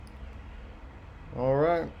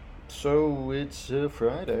So it's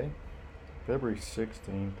Friday, February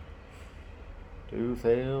 16th,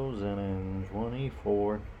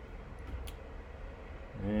 2024.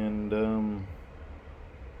 And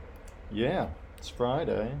yeah, it's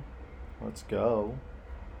Friday. Let's go.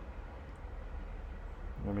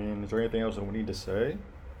 I mean, is there anything else that we need to say?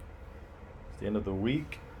 It's the end of the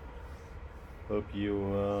week. Hope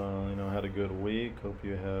you had a good week. Hope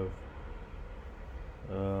you have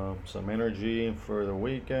some energy for the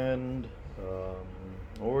weekend,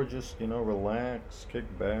 or just relax, kick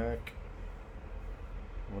back,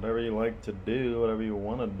 whatever you like to do, whatever you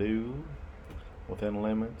want to do within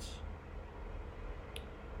limits.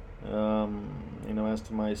 As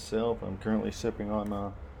to myself, I'm currently sipping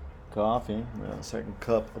on coffee, second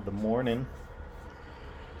cup of the morning.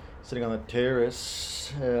 Sitting on the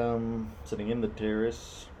terrace, sitting in the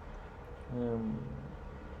terrace,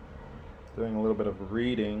 doing a little bit of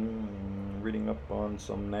reading up on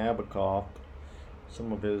some Nabokov,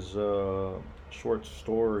 some of his short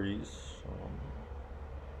stories.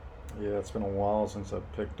 Yeah, it's been a while since I've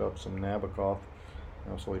picked up some Nabokov.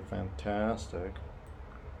 Absolutely fantastic.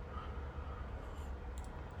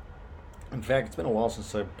 In fact, it's been a while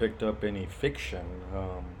since I've picked up any fiction.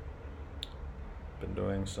 Been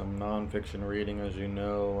doing some nonfiction reading, as you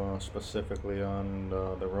know, specifically on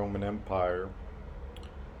the Roman Empire,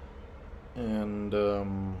 and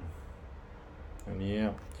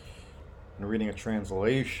yeah, been reading a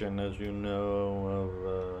translation, as you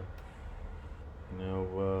know,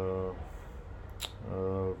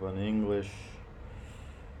 of an English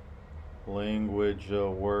language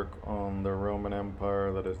work on the Roman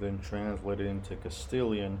Empire that is then translated into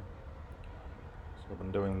Castilian. So I've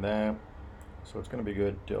been doing that. So it's going to be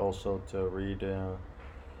good to read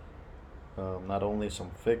not only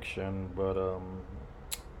some fiction but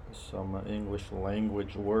some English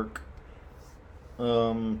language work.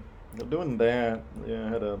 Doing that, yeah, I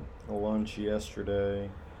had a lunch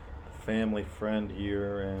yesterday. A family friend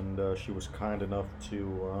here, and she was kind enough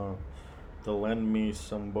to lend me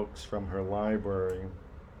some books from her library.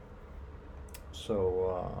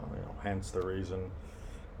 So hence the reason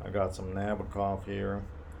I got some Nabokov here.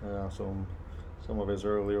 Some of his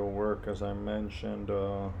earlier work, as I mentioned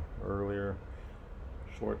earlier,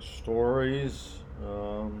 short stories,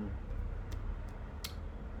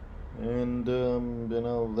 and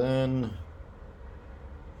then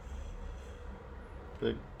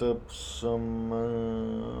picked up some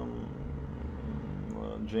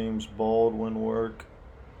James Baldwin work,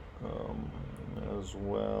 as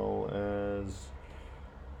well as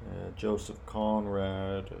Joseph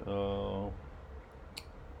Conrad.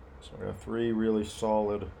 So we have three really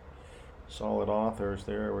solid authors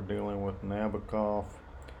there. We're dealing with Nabokov,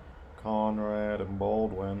 Conrad, and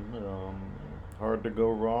Baldwin. Hard to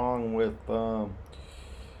go wrong with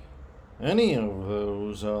any of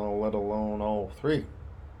those, let alone all three.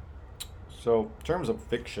 So in terms of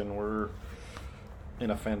fiction, we're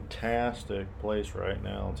in a fantastic place right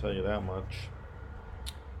now, I'll tell you that much.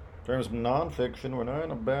 In terms of nonfiction, we're not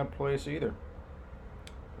in a bad place either.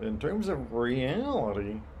 In terms of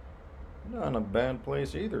reality, not in a bad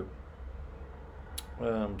place either.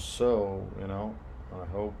 I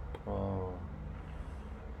hope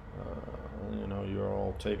you're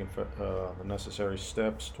all taking the necessary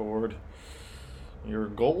steps toward your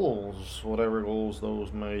goals, whatever goals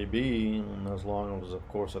those may be, and as long as, of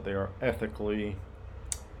course, that they are ethically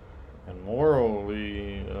and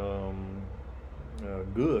morally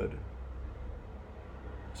good.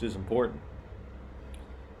 This is important.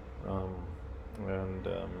 And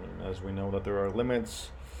as we know that there are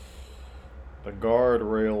limits, the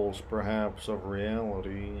guardrails perhaps of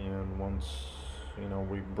reality, and once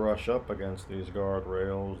we brush up against these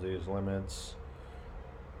guardrails, these limits,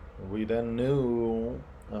 we then knew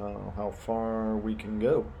how far we can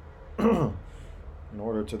go in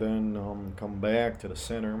order to then come back to the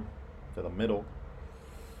center, to the middle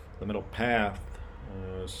path,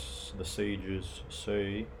 as the sages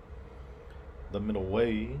say, the middle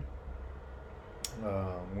way,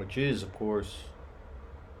 which is, of course,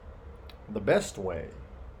 the best way,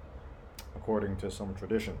 according to some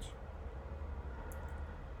traditions.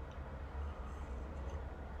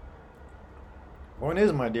 Point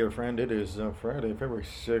is, my dear friend, it is Friday, February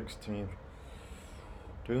 16th,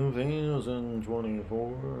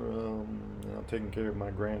 2024. Taking care of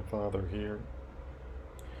my grandfather here.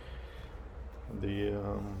 The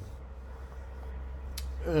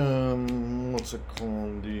what's it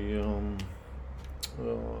called?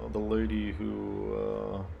 The lady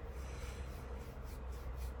who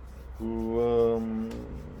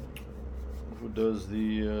does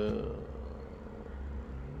the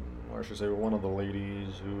I should say, one of the ladies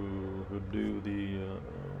who do the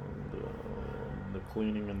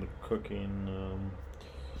cleaning and the cooking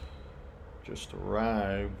just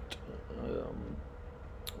arrived, and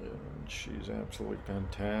she's absolutely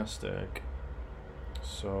fantastic.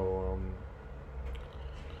 So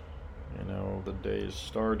the day is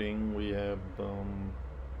starting. We have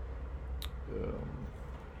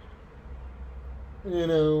you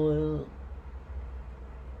know.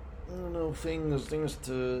 I don't know, things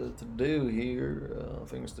to do here,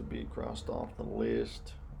 things to be crossed off the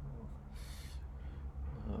list.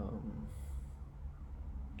 Um,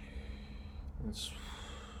 that's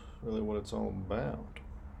really what it's all about.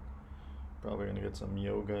 Probably gonna get some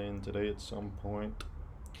yoga in today at some point.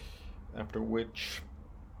 After which,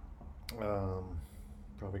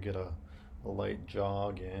 probably get a light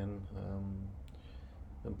jog in.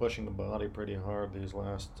 Been pushing the body pretty hard these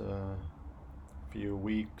last few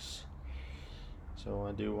weeks, so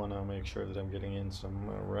I do want to make sure that I'm getting in some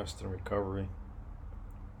rest and recovery.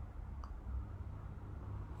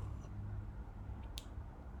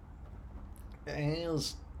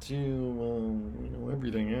 As to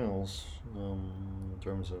everything else, in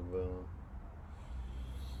terms of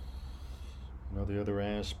the other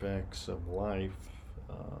aspects of life,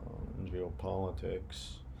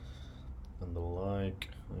 geopolitics and the like,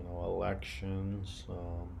 elections,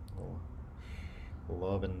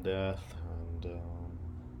 love and death, and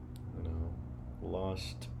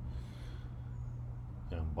lust,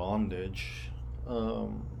 bondage.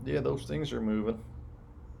 Yeah, those things are moving.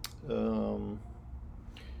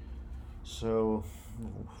 So,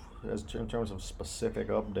 in terms of specific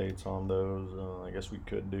updates on those, I guess we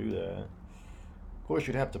could do that. Of course,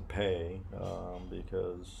 you'd have to pay,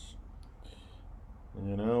 because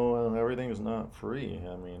everything is not free.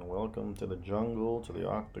 I mean, welcome to the jungle, to the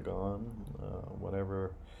octagon,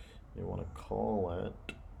 whatever you want to call it.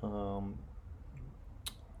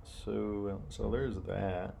 So there's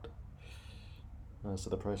that. So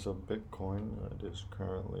the price of Bitcoin is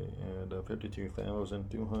currently at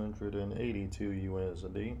 52,282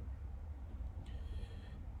 USD.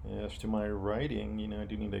 As to my writing, I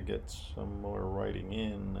do need to get some more writing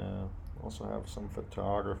in. Also have some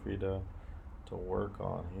photography to work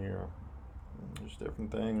on here. There's different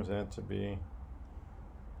things that have to be,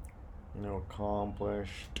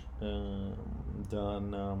 accomplished,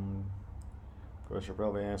 done. Of course, you're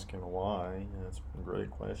probably asking why. That's a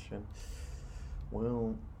great question.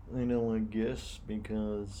 Well, I guess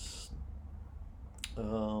because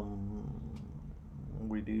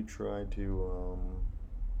we do try to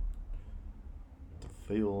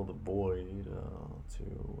fill the void, to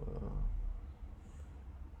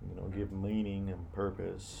give meaning and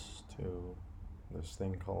purpose to this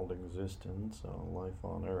thing called existence, life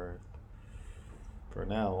on Earth. For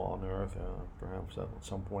now on Earth, perhaps at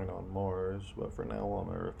some point on Mars, but for now on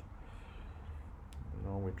Earth,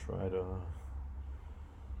 we try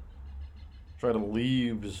to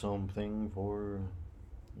leave something for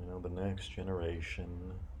the next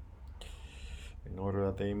generation, in order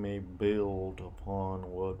that they may build upon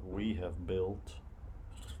what we have built,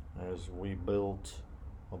 as we built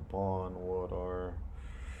upon what our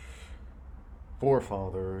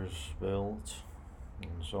forefathers built,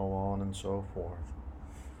 and so on and so forth,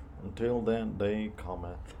 until that day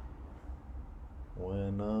cometh,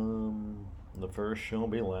 when the first shall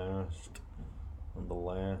be last, and the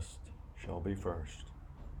last shall be first.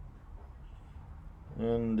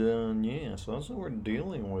 And yeah, so that's what we're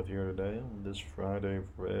dealing with here today, on this Friday,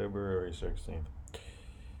 February 16th,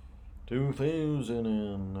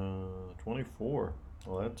 2024.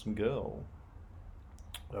 Let's go.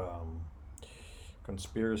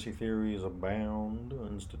 Conspiracy theories abound,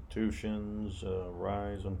 institutions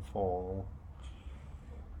rise and fall,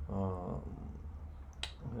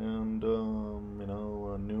 and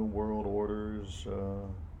new world orders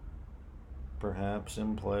perhaps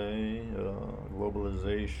in play,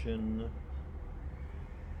 globalization,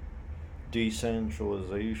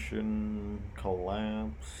 decentralization,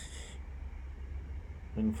 collapse,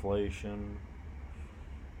 inflation,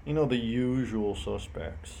 the usual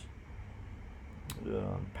suspects.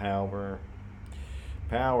 Power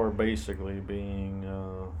basically being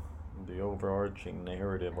the overarching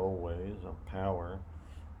narrative always of power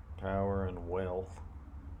and wealth,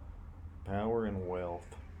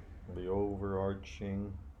 the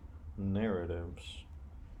overarching narratives.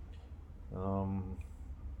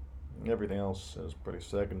 Everything else is pretty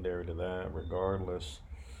secondary to that, regardless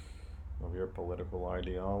of your political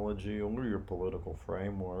ideology or your political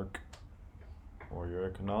framework or your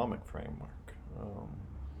economic framework.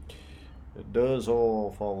 It does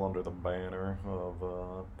all fall under the banner of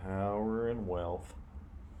power and wealth.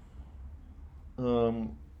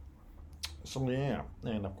 Um, so yeah,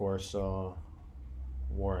 and of course,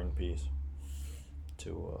 War and Peace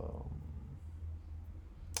to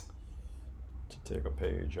take a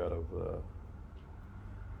page out of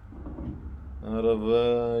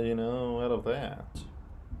that.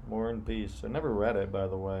 War and Peace. I never read it, by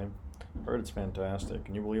the way. Heard it's fantastic.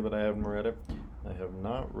 Can you believe that I haven't read it? I have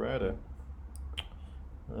not read it.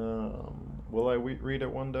 Will I read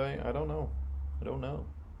it one day? I don't know. I don't know.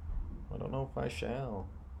 I don't know if I shall.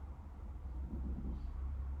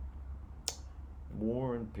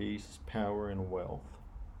 War and Peace, Power and Wealth.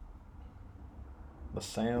 The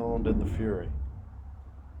Sound and the Fury.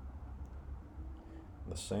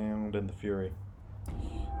 The Sound and the Fury.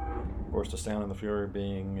 Of course, The Sound and the Fury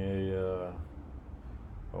being a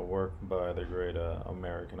work by the great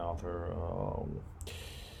American author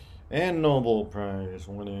and Nobel Prize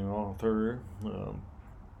winning author,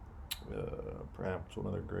 perhaps one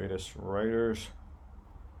of the greatest writers,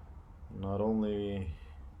 not only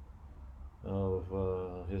of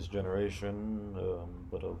his generation,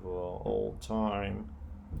 but of all time.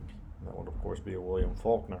 That would, of course, be William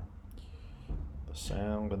Faulkner. The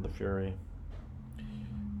Sound and the Fury,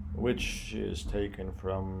 which is taken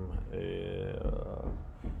from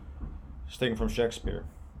Shakespeare,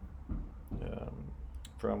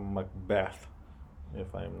 from Macbeth,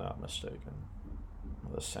 if I am not mistaken.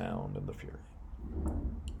 The Sound and the Fury.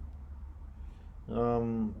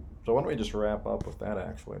 So why don't we just wrap up with that?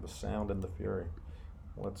 Actually, The Sound and the Fury.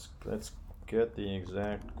 Let's get the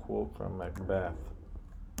exact quote from Macbeth.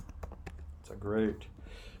 It's a great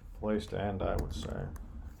place to end, I would say.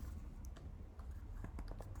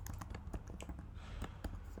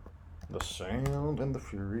 The Sound and the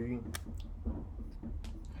Fury.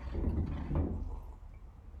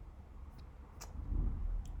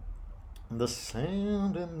 The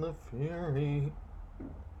Sound and the Fury.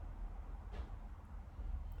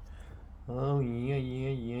 Oh,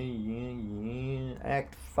 yeah.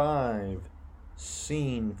 Act 5,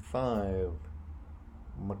 Scene 5.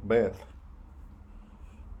 Macbeth.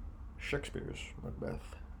 Shakespeare's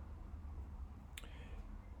Macbeth.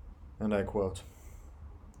 And I quote,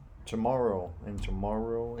 "Tomorrow and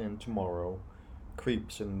tomorrow and tomorrow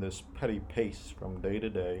creeps in this petty pace from day to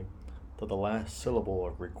day, to the last syllable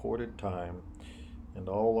of recorded time, and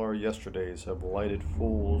all our yesterdays have lighted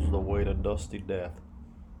fools the way to dusty death.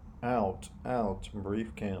 Out,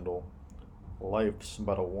 brief candle. Life's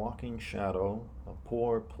but a walking shadow, a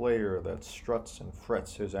poor player that struts and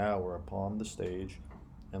frets his hour upon the stage,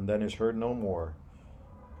 and then is heard no more.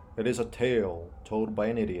 It is a tale told by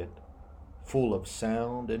an idiot, full of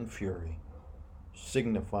sound and fury,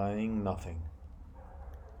 signifying nothing."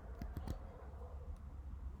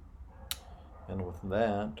 And with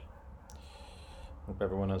that, hope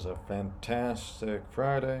everyone has a fantastic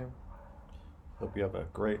Friday. Hope you have a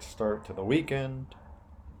great start to the weekend.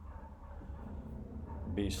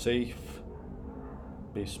 Be safe,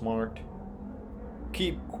 be smart,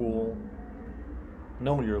 keep cool,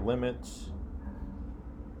 know your limits,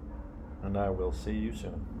 and I will see you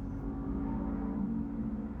soon.